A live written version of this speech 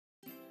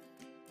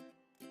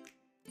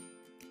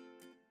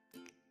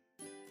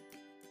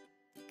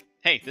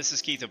Hey, this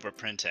is Keith over at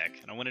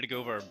PrintTech, and I wanted to go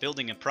over our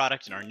building a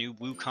product and our new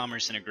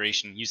WooCommerce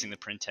integration using the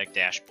PrintTech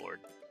dashboard.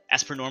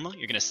 As per normal,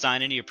 you're going to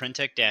sign into your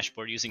PrintTech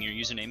dashboard using your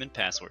username and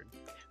password.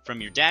 From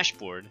your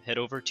dashboard, head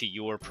over to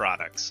Your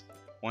Products.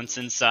 Once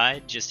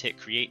inside, just hit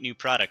Create New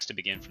Products to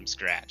begin from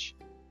scratch.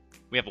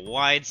 We have a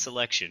wide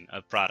selection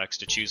of products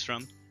to choose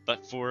from,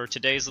 but for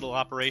today's little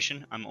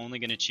operation, I'm only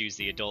going to choose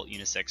the adult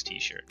unisex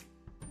t-shirt.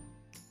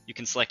 You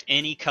can select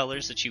any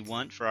colors that you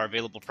want for our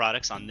available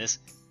products on this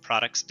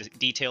Products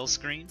Details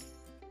screen.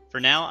 For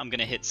now, I'm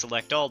going to hit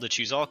Select All to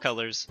choose all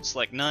colors,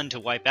 select None to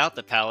wipe out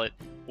the palette,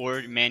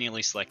 or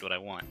manually select what I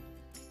want.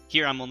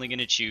 Here I'm only going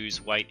to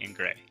choose white and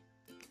gray.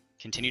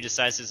 Continue to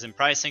sizes and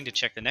pricing to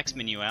check the next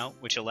menu out,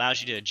 which allows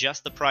you to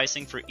adjust the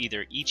pricing for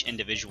either each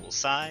individual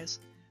size,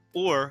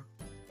 or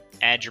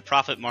add your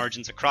profit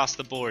margins across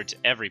the board to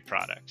every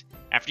product.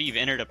 After you've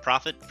entered a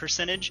profit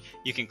percentage,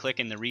 you can click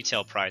in the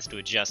retail price to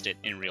adjust it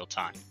in real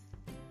time.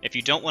 If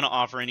you don't want to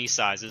offer any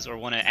sizes or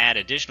want to add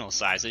additional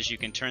sizes, you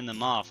can turn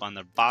them off on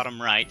the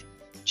bottom right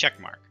check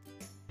mark.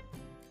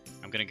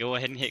 I'm going to go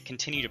ahead and hit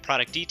Continue to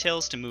Product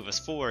Details to move us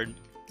forward,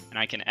 and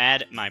I can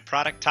add my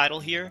product title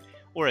here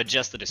or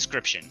adjust the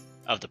description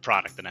of the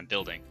product that I'm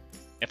building.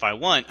 If I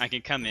want, I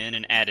can come in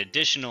and add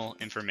additional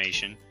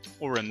information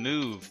or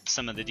remove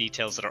some of the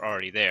details that are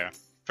already there.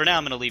 For now,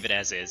 I'm going to leave it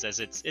as is, as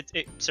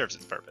it serves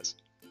its purpose.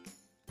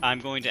 I'm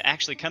going to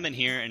actually come in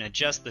here and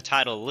adjust the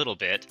title a little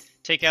bit,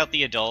 take out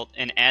the adult,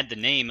 and add the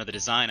name of the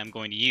design I'm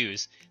going to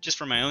use, just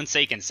for my own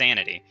sake and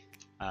sanity.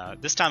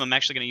 This time I'm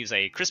actually going to use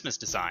a Christmas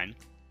design.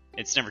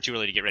 It's never too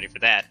early to get ready for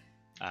that.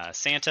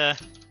 Santa,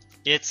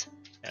 It's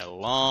a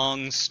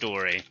Long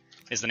Story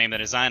is the name of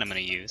the design I'm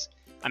going to use.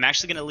 I'm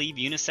actually going to leave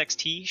unisex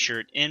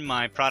t-shirt in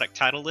my product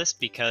title list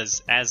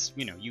because as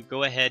you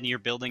go ahead and you're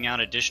building out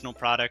additional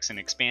products and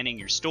expanding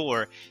your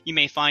store, you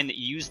may find that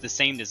you use the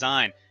same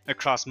design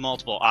across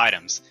multiple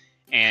items.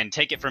 And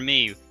take it from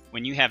me,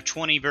 when you have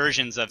 20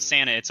 versions of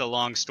Santa, It's a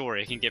Long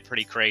Story, it can get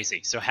pretty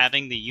crazy. So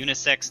having the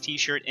unisex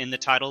t-shirt in the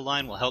title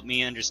line will help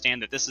me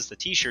understand that this is the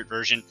t-shirt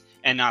version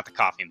and not the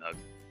coffee mug.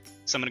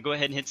 So I'm going to go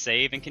ahead and hit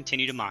save and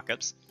continue to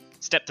mockups.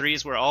 Step 3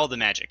 is where all the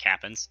magic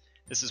happens.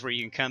 This is where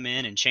you can come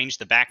in and change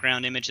the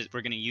background image that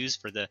we're going to use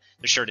for the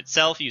shirt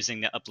itself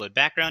using the upload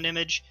background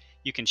image.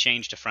 You can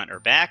change to front or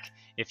back.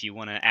 If you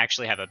want to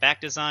actually have a back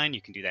design,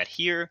 you can do that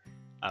here.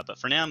 But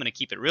for now, I'm going to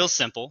keep it real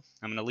simple.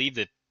 I'm going to leave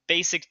the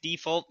basic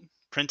default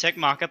PrintTech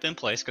mockup in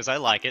place because I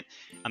like it.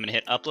 I'm going to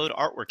hit Upload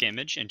Artwork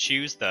Image and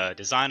choose the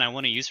design I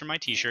want to use for my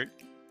t-shirt.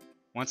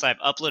 Once I've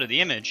uploaded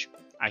the image,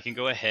 I can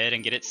go ahead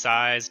and get it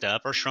sized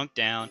up or shrunk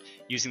down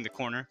using the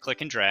corner,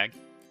 click and drag.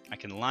 I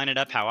can line it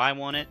up how I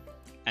want it.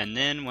 And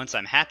then once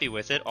I'm happy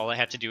with it, all I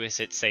have to do is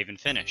hit save and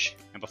finish.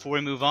 And before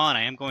we move on,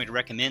 I am going to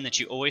recommend that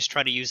you always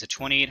try to use a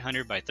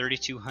 2800 by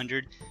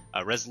 3200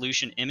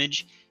 resolution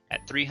image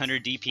at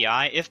 300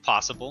 dpi if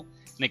possible.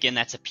 And again,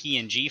 that's a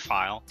PNG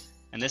file.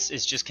 And this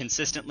is just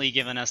consistently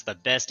giving us the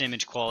best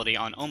image quality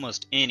on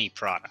almost any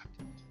product.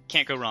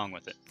 Can't go wrong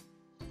with it.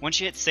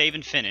 Once you hit save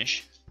and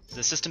finish,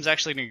 the system's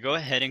actually going to go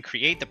ahead and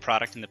create the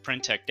product in the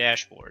PrintTech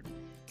dashboard.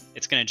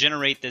 It's going to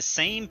generate this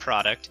same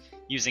product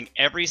using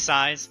every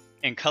size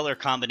and color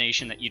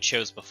combination that you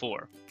chose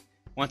before.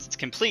 Once it's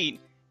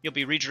complete, you'll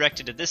be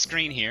redirected to this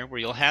screen here where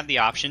you'll have the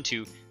option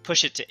to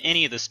push it to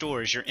any of the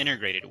stores you're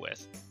integrated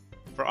with.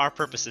 For our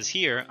purposes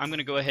here, I'm going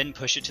to go ahead and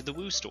push it to the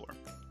Woo store.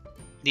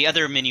 The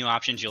other menu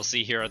options you'll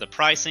see here are the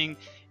pricing,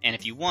 and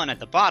if you want at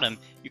the bottom,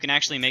 you can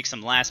actually make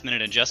some last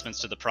minute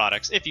adjustments to the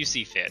products if you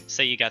see fit.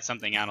 Say you got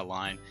something out of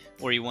line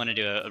or you wanted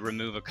to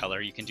remove a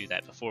color, you can do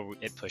that before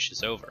it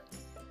pushes over.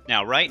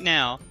 Now, right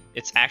now,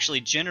 it's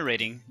actually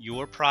generating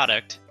your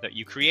product that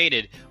you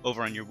created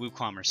over on your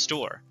WooCommerce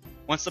store.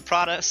 Once the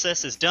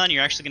process is done,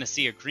 you're actually going to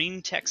see a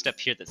green text up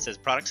here that says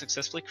product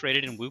successfully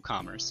created in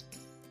WooCommerce,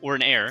 or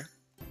an error.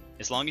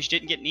 As long as you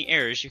didn't get any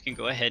errors, you can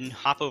go ahead and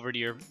hop over to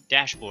your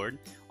dashboard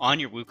on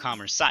your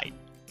WooCommerce site.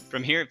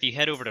 From here, if you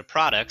head over to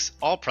products,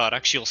 all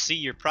products, you'll see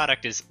your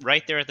product is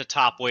right there at the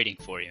top waiting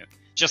for you.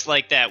 Just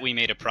like that, we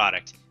made a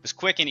product. It was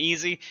quick and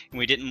easy, and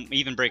we didn't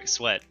even break a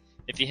sweat.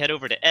 If you head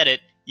over to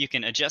edit, you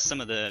can adjust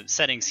some of the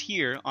settings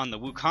here on the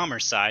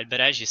WooCommerce side,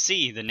 but as you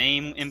see, the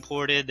name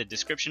imported, the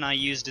description I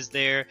used is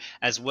there,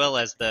 as well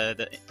as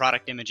the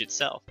product image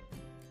itself.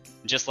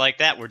 And just like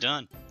that, we're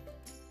done.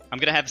 I'm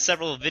going to have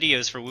several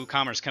videos for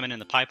WooCommerce coming in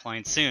the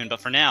pipeline soon,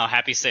 but for now,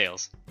 happy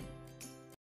sales.